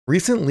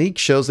Recent leak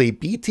shows a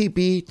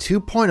BTB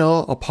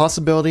 2.0 a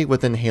possibility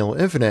within Halo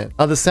Infinite.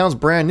 Now this sounds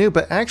brand new,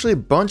 but actually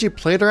Bungie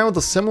played around with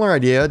a similar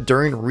idea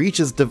during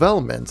Reach's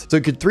development. So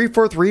could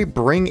 343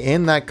 bring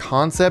in that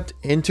concept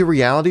into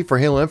reality for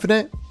Halo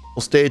Infinite?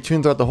 We'll stay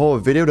tuned throughout the whole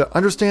video to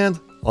understand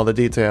all the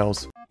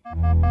details.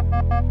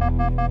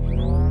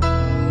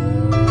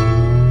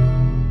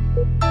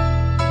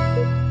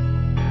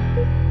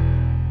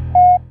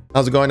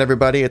 How's it going,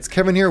 everybody? It's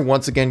Kevin here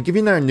once again,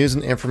 giving you our news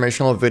and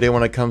informational video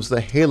when it comes to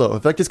Halo.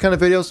 If you like these kind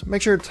of videos,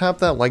 make sure to tap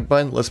that like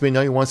button. Let me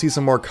know you want to see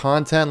some more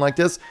content like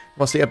this.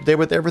 Want to stay up to date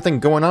with everything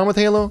going on with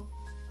Halo?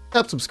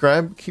 Tap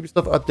subscribe, keep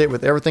yourself updated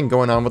with everything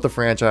going on with the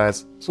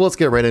franchise. So let's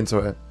get right into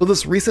it. So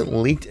this recent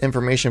leaked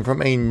information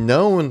from a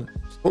known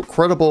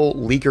credible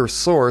leaker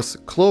source,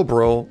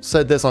 Klobrille,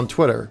 said this on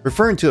Twitter,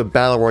 referring to a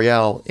battle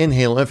royale in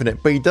Halo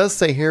Infinite, but he does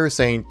say here,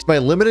 saying, to my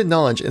limited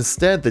knowledge,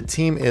 instead the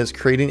team is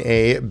creating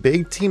a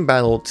big team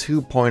battle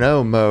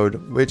 2.0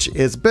 mode, which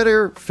is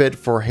better fit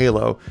for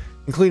Halo,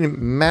 including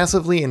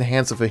massively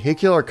enhanced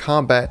vehicular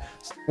combat,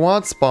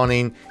 squad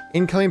spawning,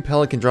 incoming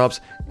pelican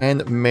drops,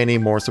 and many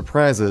more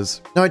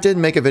surprises. Now I did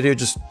make a video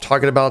just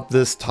talking about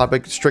this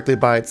topic strictly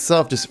by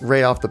itself, just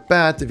right off the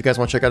bat. If you guys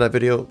want to check out that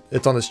video,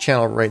 it's on this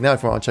channel right now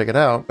if you want to check it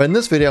out. But in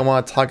this video I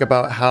want to talk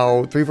about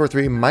how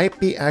 343 might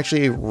be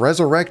actually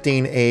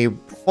resurrecting a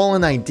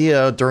fallen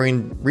idea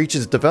during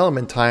Reach's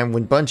development time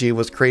when Bungie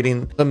was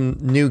creating some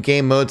new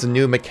game modes and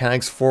new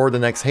mechanics for the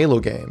next Halo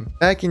game.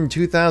 Back in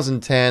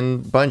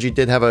 2010, Bungie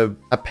did have a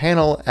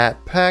panel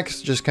at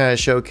PAX just kind of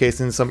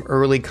showcasing some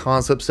early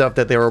concept stuff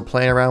that they were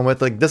playing around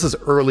with. Like this is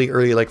early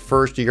like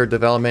first year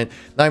development.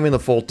 Not even the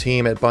full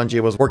team at Bungie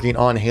was working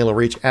on Halo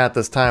Reach at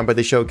this time, but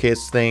they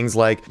showcased things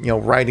like, you know,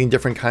 riding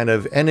different kind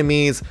of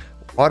enemies,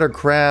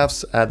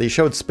 watercrafts. They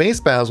showed space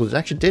battles, which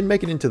actually did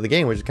make it into the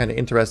game, which is kind of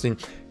interesting.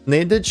 And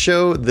they did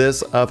show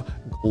this of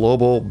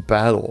global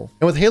battle.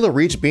 And with Halo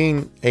Reach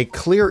being a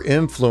clear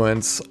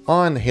influence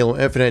on Halo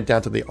Infinite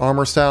down to the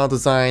armor style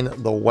design,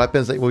 the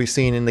weapons that we've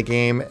seen in the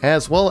game,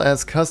 as well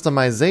as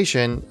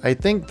customization, I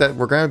think that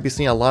we're going to be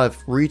seeing a lot of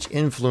Reach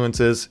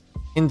influences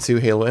into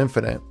Halo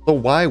Infinite. So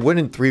why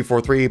wouldn't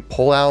 343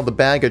 pull out the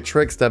bag of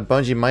tricks that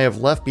Bungie might have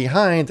left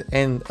behind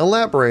and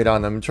elaborate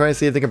on them, try to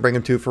see if they can bring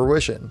them to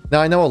fruition? Now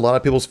I know a lot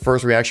of people's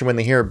first reaction when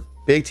they hear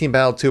Big Team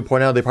Battle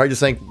 2.0, they probably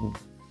just think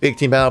Big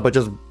Team Battle but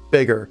just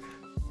bigger.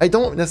 I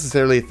don't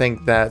necessarily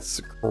think that's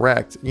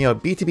correct. You know,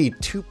 BTB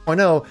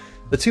 2.0,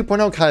 the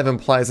 2.0 kind of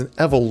implies an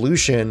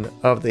evolution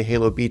of the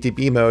Halo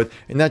BTB mode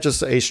and not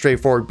just a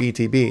straightforward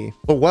BTB.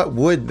 But what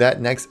would that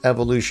next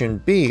evolution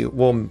be?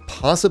 Well,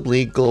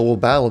 possibly global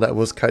battle that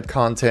was cut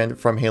content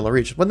from Halo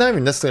Reach. But not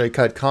even necessarily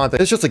cut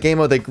content. It's just a game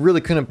mode they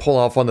really couldn't pull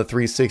off on the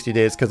 360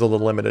 days because of the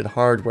limited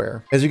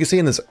hardware. As you can see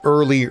in this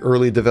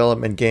early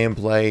development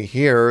gameplay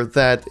here,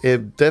 that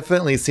it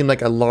definitely seemed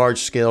like a large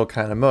scale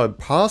kind of mode,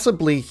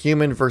 possibly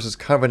human versus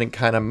Covenant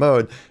kind of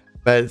mode.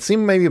 But it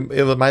seemed maybe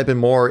it might have been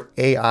more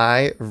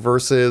AI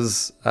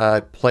versus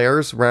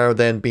players rather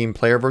than being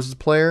player versus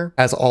player,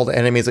 as all the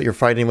enemies that you're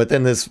fighting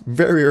within this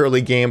very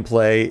early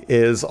gameplay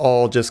is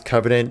all just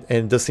Covenant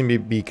and does seem to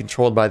be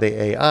controlled by the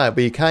AI.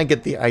 But you kind of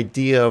get the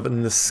idea of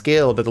and the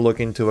scale that they're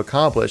looking to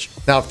accomplish.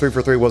 Now, if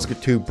 343 was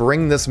to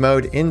bring this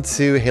mode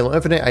into Halo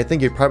Infinite, I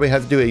think you'd probably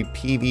have to do a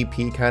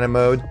PvP kind of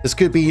mode. This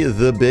could be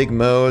the big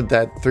mode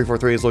that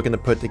 343 is looking to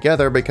put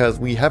together because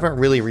we haven't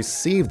really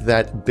received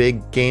that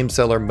big game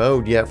seller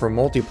mode yet for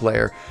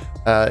multiplayer.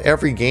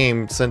 Every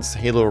game since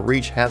Halo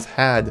Reach has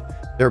had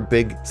their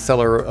big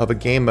seller of a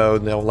game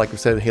mode. You know, like we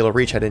said, Halo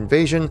Reach had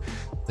Invasion,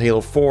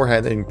 Halo 4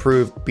 had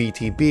improved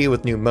BTB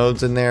with new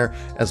modes in there,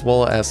 as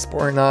well as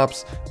Spartan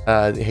Ops.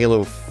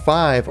 Halo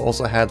 5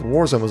 also had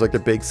Warzone, was like the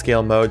big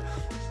scale mode.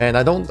 And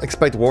I don't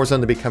expect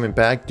Warzone to be coming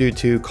back due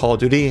to Call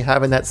of Duty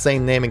having that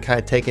same name and kind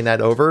of taking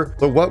that over.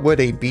 But what would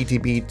a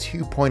BTB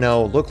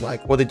 2.0 look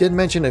like? Well, they did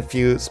mention a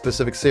few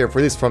specifics here, for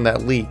at least from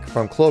that leak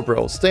from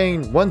Klobrille,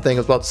 saying one thing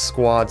about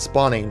squad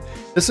spawning.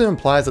 This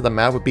implies that the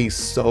map would be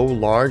so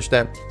large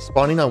that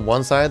spawning on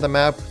one side of the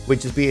map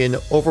would just be an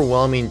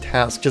overwhelming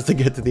task just to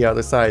get to the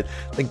other side.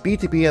 Like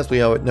BTB as we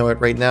know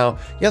it right now,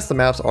 yes, the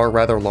maps are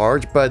rather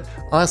large, but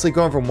honestly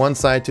going from one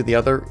side to the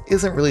other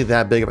isn't really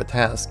that big of a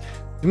task.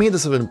 To me,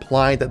 this would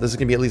imply that this is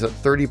going to be at least a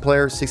 30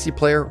 player, 60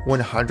 player,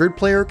 100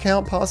 player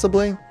count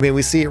possibly. I mean,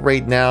 we see it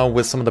right now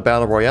with some of the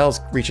battle royales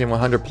reaching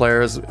 100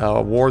 players,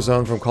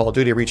 Warzone from Call of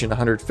Duty reaching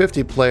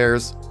 150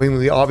 players. I mean,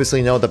 we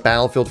obviously know the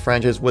Battlefield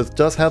franchise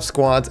does have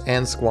squads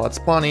and squad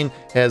spawning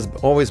has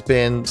always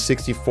been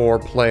 64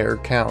 player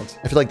count.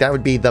 I feel like that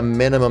would be the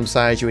minimum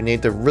size you would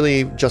need to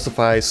really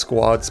justify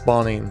squad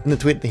spawning. In the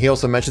tweet, he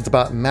also mentions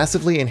about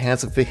massively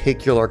enhanced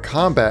vehicular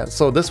combat.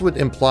 So this would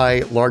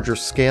imply larger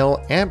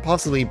scale and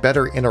possibly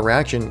better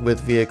interaction with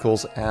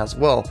vehicles as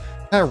well.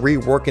 kind of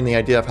reworking the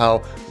idea of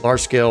how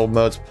large-scale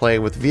modes play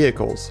with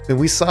vehicles. And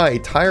we saw a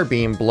tire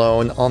beam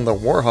blown on the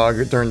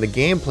Warthog during the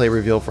gameplay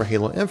reveal for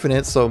Halo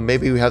Infinite, so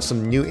maybe we have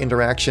some new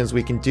interactions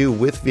we can do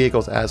with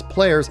vehicles as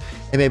players,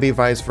 and maybe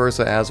vice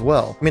versa as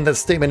well. I mean, the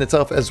statement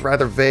itself is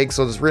rather vague,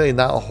 so there's really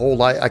not a whole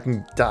lot I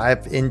can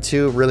dive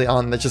into really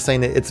on that, just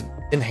saying that it's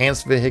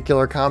enhanced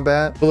vehicular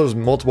combat. Well, there's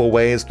multiple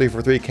ways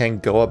 343 can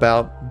go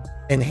about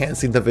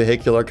enhancing the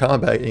vehicular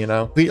combat, you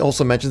know. He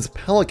also mentions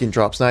Pelican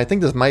drops. Now, I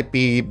think this might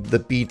be the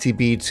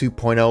BTB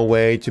 2.0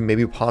 way to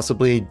maybe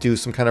possibly do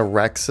some kind of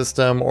rec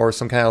system or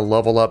some kind of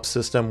level up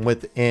system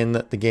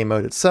within the game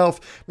mode itself.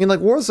 I mean, like,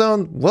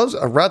 Warzone was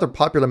a rather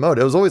popular mode.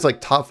 It was always like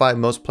top 5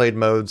 most played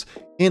modes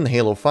in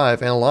Halo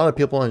 5, and a lot of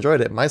people enjoyed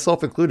it,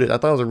 myself included. I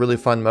thought it was a really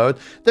fun mode.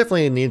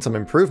 Definitely needs some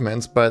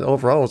improvements, but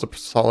overall it was a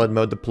solid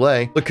mode to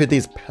play. But could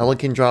these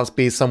Pelican drops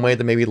be some way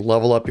to maybe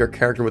level up your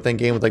character within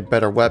game with like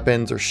better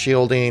weapons or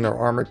shielding or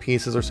armored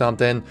pieces or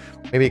something?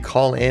 Maybe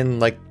call in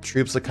like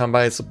troops to come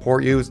by and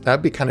support you.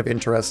 That'd be kind of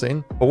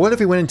interesting. But what if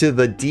we went into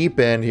the deep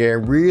end here,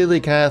 really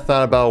kind of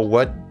thought about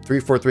what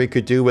 343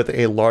 could do with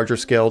a larger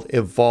scaled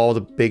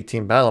evolved big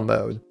team battle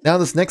mode. Now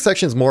this next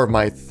section is more of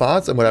my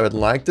thoughts and what I would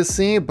like to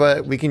see,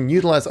 but we can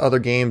utilize other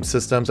game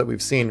systems that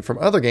we've seen from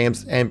other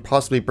games and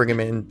possibly bring them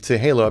into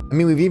Halo. I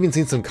mean, we've even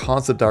seen some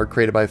concept art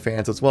created by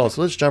fans as well,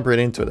 so let's jump right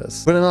into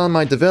this. Putting on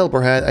my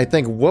developer hat, I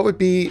think what would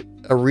be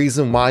a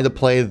reason why to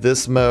play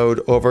this mode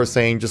over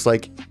saying just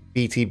like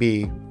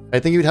BTB? I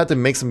think you'd have to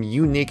make some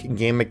unique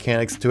game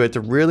mechanics to it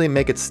to really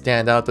make it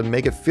stand out, to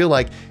make it feel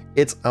like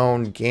its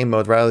own game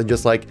mode rather than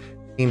just like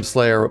Team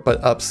Slayer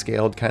but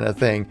upscaled kind of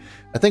thing.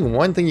 I think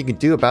one thing you can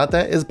do about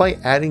that is by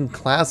adding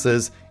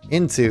classes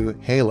into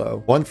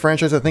Halo. One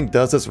franchise I think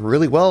does this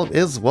really well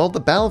is, well, the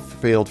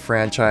Battlefield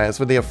franchise,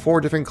 where they have 4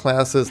 different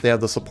classes. They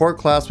have the support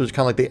class, which is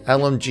kind of like the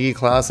LMG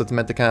class that's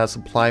meant to kind of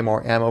supply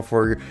more ammo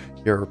for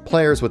your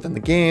players within the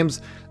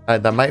games.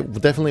 That might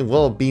definitely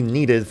will be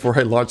needed for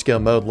a large-scale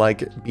mode like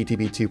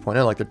BTB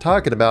 2.0 like they're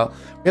talking about.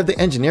 We have the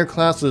engineer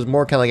class, which is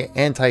more kind of like an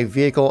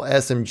anti-vehicle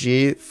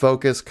SMG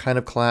focused kind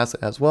of class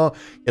as well.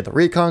 You have the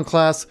recon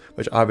class,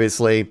 which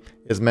obviously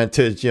is meant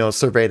to, you know,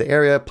 survey the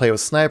area, play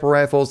with sniper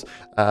rifles,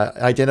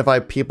 identify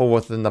people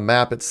within the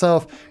map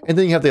itself. And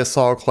then you have the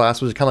assault class,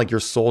 which is kind of like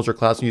your soldier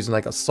class using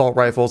like assault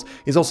rifles.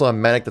 He's also a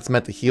medic that's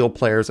meant to heal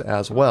players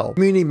as well.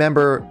 Community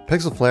member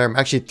Pixel Flare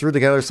actually threw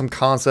together some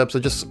concepts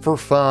just for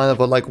fun of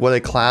like what a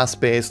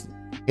class-based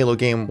Halo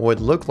game would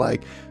look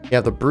like. You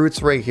have the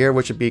brutes right here,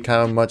 which would be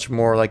kind of much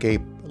more like a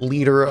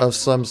leader of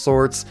some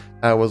sorts.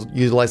 Was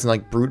utilizing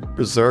like brute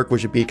berserk,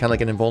 which would be kind of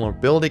like an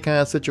invulnerability kind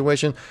of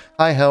situation.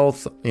 High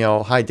health, you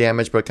know, high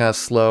damage, but kind of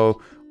slow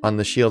on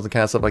the shields and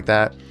kind of stuff like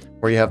that.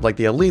 Where you have like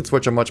the elites,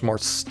 which are much more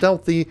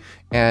stealthy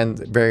and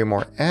very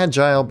more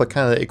agile, but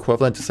kind of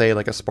equivalent to say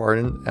like a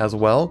Spartan as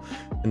well.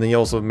 And then you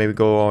also maybe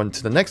go on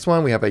to the next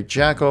one. We have a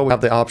Jackal. We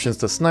have the options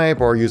to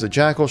snipe or use a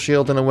Jackal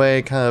shield in a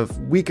way, kind of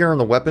weaker on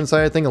the weapon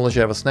side of thing, unless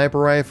you have a sniper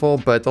rifle,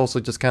 but also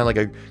just kind of like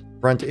a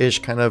front-ish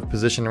kind of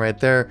position right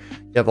there.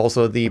 You have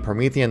also the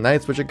Promethean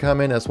Knights, which would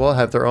come in as well,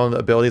 have their own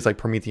abilities like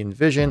Promethean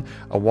Vision,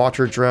 a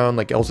Watcher Drone,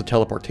 like also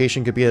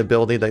teleportation could be an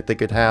ability that they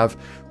could have.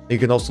 You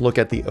can also look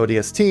at the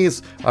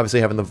ODSTs, obviously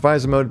having the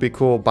visor mode would be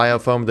cool,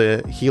 Biofoam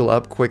to heal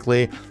up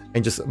quickly,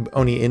 and just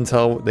Oni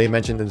Intel they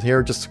mentioned in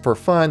here just for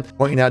fun,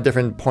 pointing out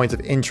different points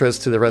of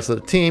interest to the rest of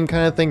the team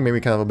kind of thing, maybe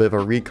kind of a bit of a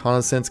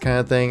reconnaissance kind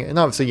of thing. And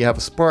obviously you have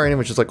a Spartan,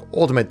 which is like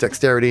ultimate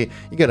dexterity.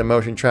 You get a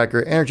motion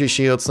tracker, energy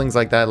shields, things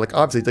like that. Like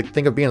obviously, like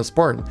think of being a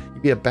Spartan,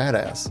 you'd be a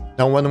badass.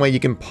 Now one way you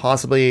can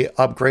possibly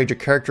upgrade your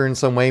character in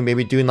some way,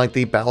 maybe doing like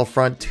the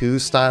Battlefront 2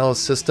 style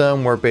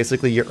system where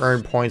basically you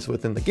earn points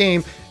within the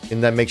game,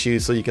 and that makes you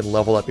so you can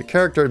level up your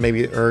character,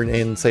 maybe earn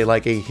in say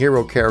like a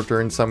hero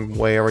character in some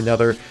way or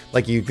another,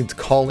 like you could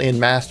call in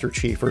Master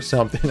Chief or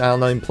something, I don't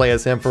know, and play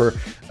as him for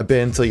a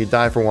bit until you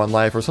die for one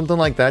life or something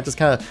like that. Just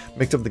kind of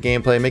mix up the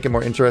gameplay, make it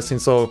more interesting.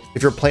 So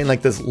if you're playing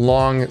like this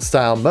long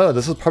style mode,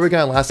 this is probably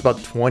going to last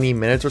about 20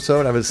 minutes or so,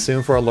 and I would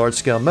assume for a large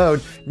scale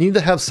mode, you need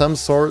to have some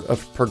sort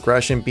of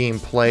progression being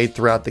played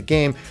throughout the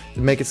game to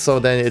make it so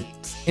that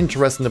it's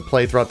interesting to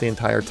play throughout the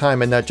entire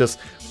time and not just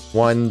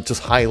one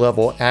just high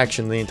level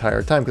action the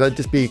entire time, because that'd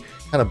just be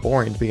kind of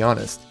boring, to be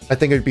honest. I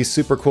think it'd be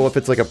super cool if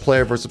it's like a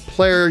player versus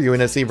player,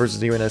 UNSC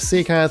versus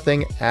UNSC kind of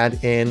thing.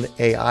 Add in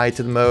AI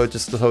to the mode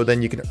just so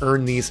then you can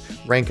earn these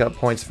rank up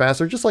points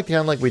faster, just like kind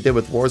of like we did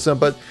with Warzone,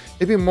 but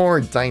maybe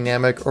more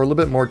dynamic or a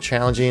little bit more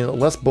challenging,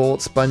 less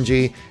bullet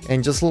spongy,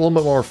 and just a little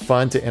bit more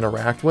fun to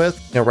interact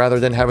with. You know, rather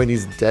than having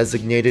these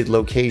designated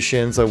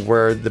locations of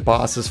where the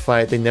bosses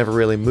fight, they never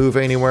really move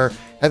anywhere.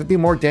 Have it be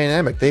more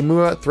dynamic. They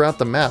move out throughout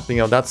the map. You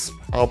know, that's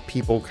how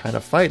people kind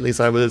of fight. At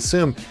least I would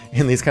assume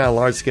in these kind of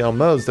large scale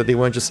modes that they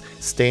wouldn't just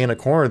stay in a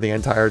corner the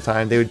entire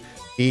time. They would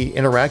be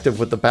interactive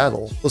with the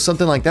battle. So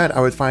something like that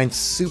I would find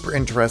super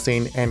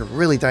interesting and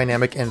really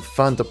dynamic and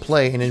fun to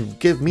play, and it'd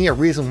give me a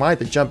reason why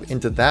to jump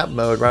into that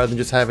mode rather than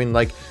just having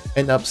like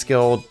an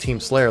upscaled Team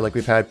Slayer like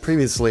we've had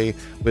previously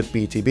with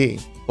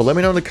BTB. But let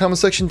me know in the comment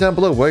section down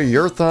below what are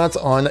your thoughts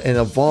on an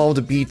evolved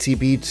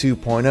BTB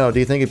 2.0. Do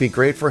you think it'd be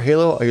great for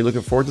Halo? Are you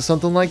looking forward to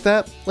something like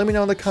that? Let me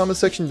know in the comment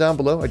section down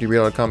below. I do read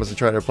all the comments and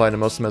try to reply to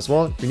most of them as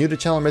well. If you're new to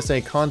the channel or missed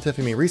any content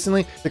from me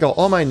recently, check out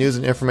all my news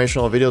and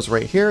informational videos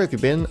right here if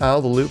you've been out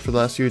of the loop for the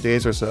last few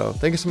days or so.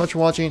 Thank you so much for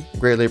watching. I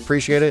greatly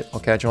appreciate it. I'll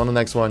catch you on the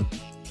next one.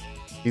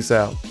 Peace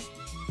out.